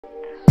What's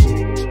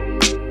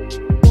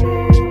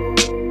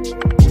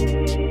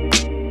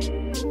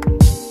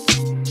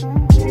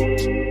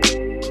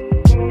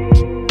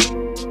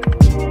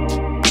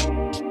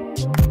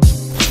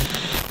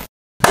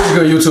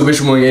good, YouTube? It's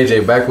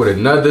YvngAjay back with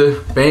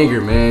another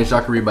banger, man.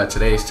 Y'all can read by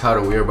today's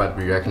title. We're about to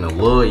be reacting to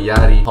Lil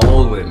Yachty,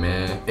 Poland,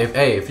 man.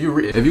 If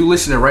you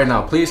listening right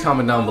now, please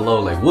comment down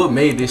below, like, what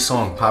made this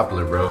song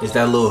popular, bro? It's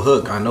that little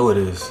hook. I know it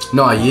is.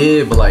 No,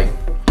 yeah, but like,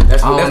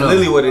 that's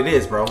literally what it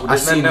is, bro. I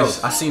seen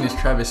this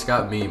Travis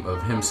Scott meme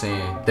of him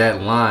saying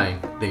that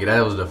line. Nigga,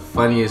 that was the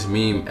funniest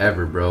meme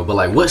ever, bro. But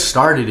like, what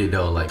started it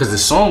though? Like, cause the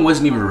song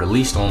wasn't even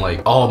released on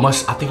like,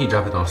 I think he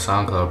dropped it on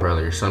SoundCloud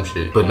probably or some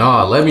shit. But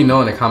nah, let me know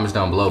in the comments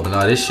down below. But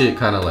nah, this shit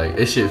kind of like,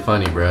 this shit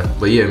funny, bro.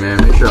 But yeah,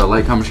 man, make sure y'all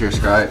like, comment, share,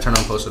 subscribe, turn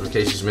on post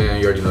notifications, man.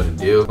 You already know the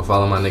deal. Go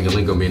follow my nigga,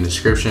 link gonna be in the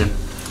description.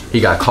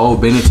 He got Cole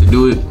Bennett to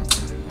do it.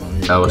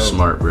 That was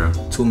smart, bro.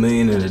 2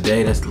 million in a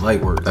day, that's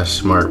light work. That's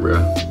smart,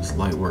 bro. It's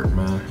light work,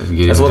 man.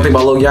 That's one thing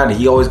about Lil Yachty.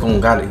 He always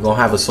gonna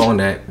have a song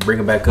that bring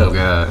it back up. Oh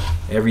God.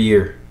 Every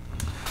year.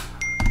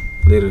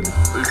 Literally.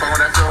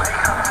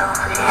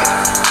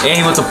 And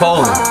he went to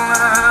Poland.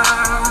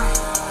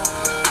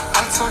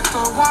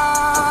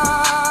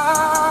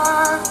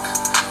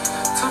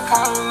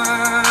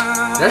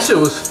 That shit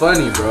was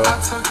funny, bro.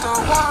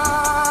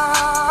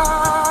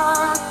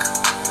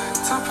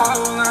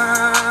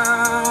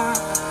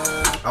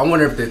 I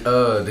wonder if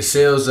the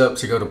sales up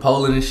to go to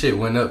Poland and shit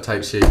went up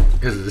type shit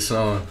because of the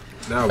song.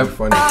 That would be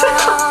funny.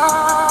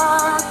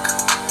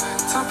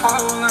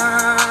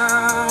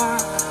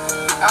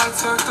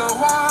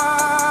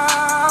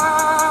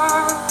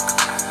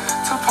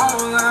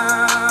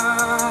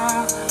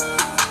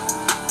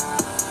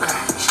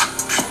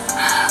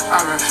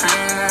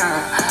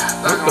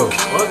 What the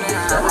fuck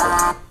is that?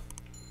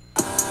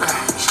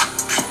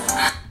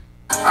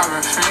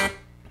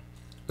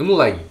 Them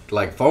look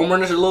like foam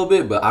runners a little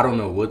bit, but I don't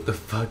know what the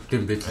fuck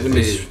them bitches Them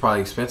bitches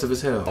probably expensive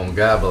as hell. Oh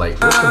God, but like,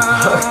 what the fuck?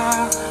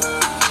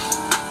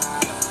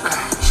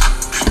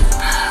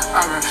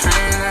 I've been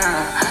feeling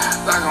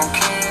like I'm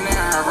keen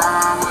and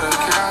ride with a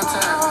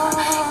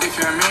Caltech. If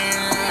you mean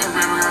it,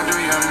 baby, I do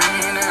your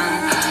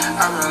meaning.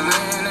 I've been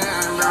leaning,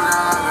 baby,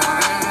 I've been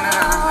leaning.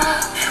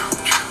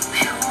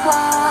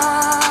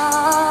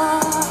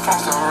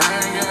 Phone's still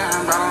ringing,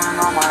 battling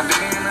all my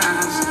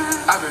demons.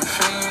 I've been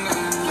feeling.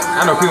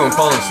 I know people in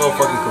Poland so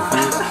fucking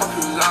confused.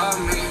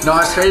 No,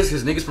 it's crazy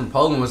because niggas from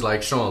Poland was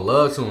like showing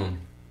love to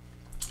him.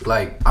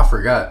 Like, I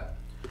forgot.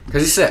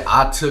 Because he said,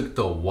 I took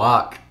the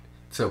walk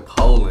to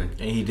Poland.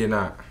 And he did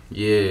not.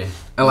 Yeah.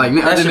 And like,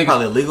 that shit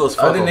probably illegal as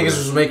fuck. Other niggas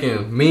was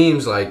making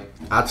memes like,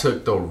 I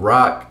took the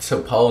rock to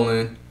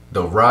Poland.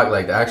 The rock,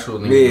 like the actual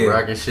nigga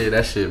rock and shit.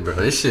 That shit, bro.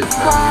 This shit funny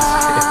as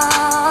hell.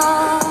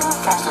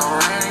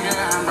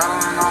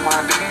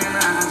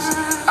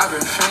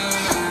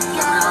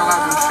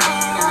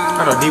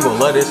 I know Devo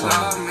love this song. Oh,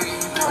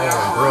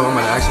 bro, I'm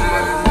gonna actually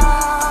like it.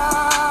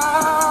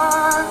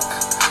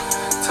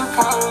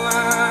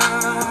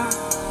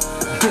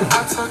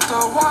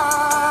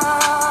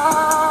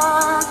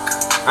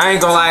 I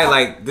ain't gonna lie,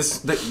 like this,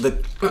 the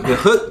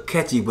hook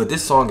catchy, but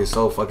this song is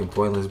so fucking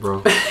pointless,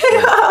 bro.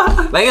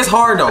 Like it's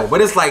hard though,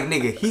 but it's like,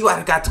 nigga, he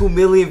got 2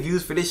 million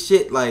views for this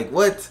shit. Like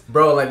what,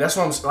 bro? Like that's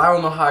what I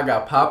don't know how I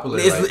got popular.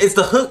 It's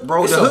the hook,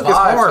 bro. The hook is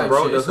hard,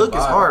 bro. The hook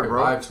is hard,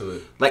 bro. Vibe to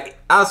it. Like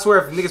I swear,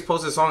 if niggas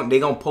post a song, they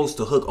gonna post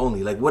the hook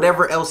only. Like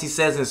whatever else he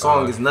says in the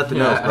song is nothing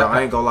else, bro.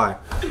 I ain't gonna lie.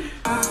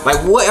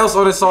 Like what else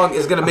on the song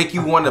is gonna make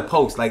you want to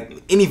post?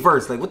 Like any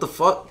verse, like what the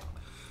fuck?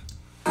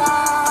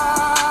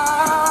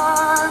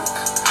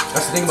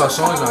 That's the thing about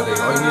songs nowadays.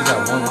 All you need is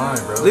that one line,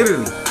 bro.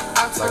 Literally.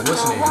 Like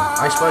what's his name?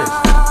 Ice Spice.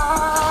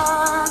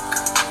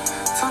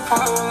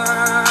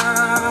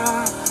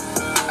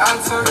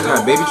 You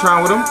got a baby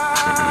trying with him?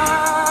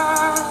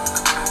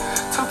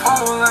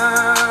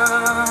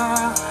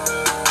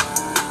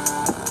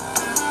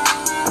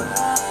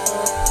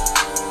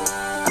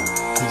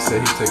 He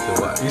said he took the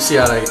walk. You see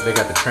how they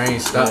got the train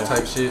stop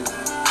type shit?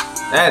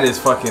 That is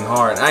fucking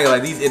hard. I ain't gonna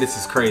lie, these edits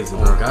is crazy,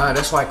 bro. Oh God,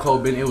 that's why Cole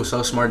Bennett, it was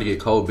so smart to get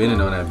Cole Bennett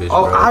on that bitch,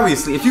 bro. Oh,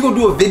 obviously. If you gonna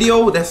do a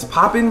video that's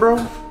popping, bro,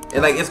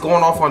 and like it's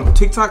going off on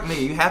TikTok,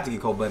 nigga, you have to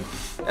get Cole Bennett.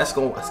 That's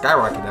gonna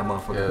skyrocket that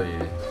motherfucker. Hell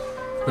yeah.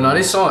 But no,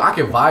 this song, I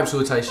can vibe to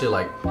it type shit.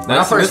 Like, when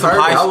I first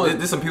heard it,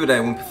 there's some people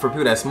that, for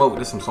people that smoke,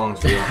 there's some songs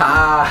for you.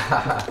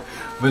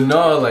 But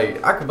no,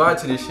 like, I can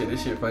vibe to this shit.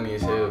 This shit funny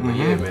as hell. But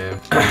yeah, man.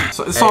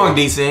 So the song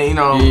decent, you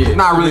know,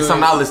 not really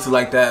something I listen to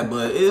like that,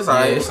 but it's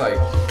alright. It's like,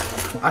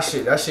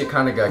 that shit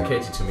kind of got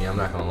catchy to me. I'm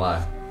not gonna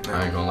lie.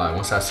 I ain't gonna lie.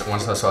 Once I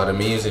saw the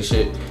memes and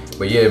shit.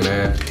 But yeah,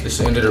 man. This is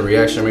the end of the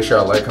reaction. Make sure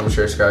y'all like, comment,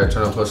 share, subscribe,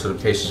 turn on post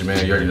notifications,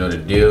 man. You already know the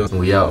deal.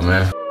 We out,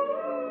 man.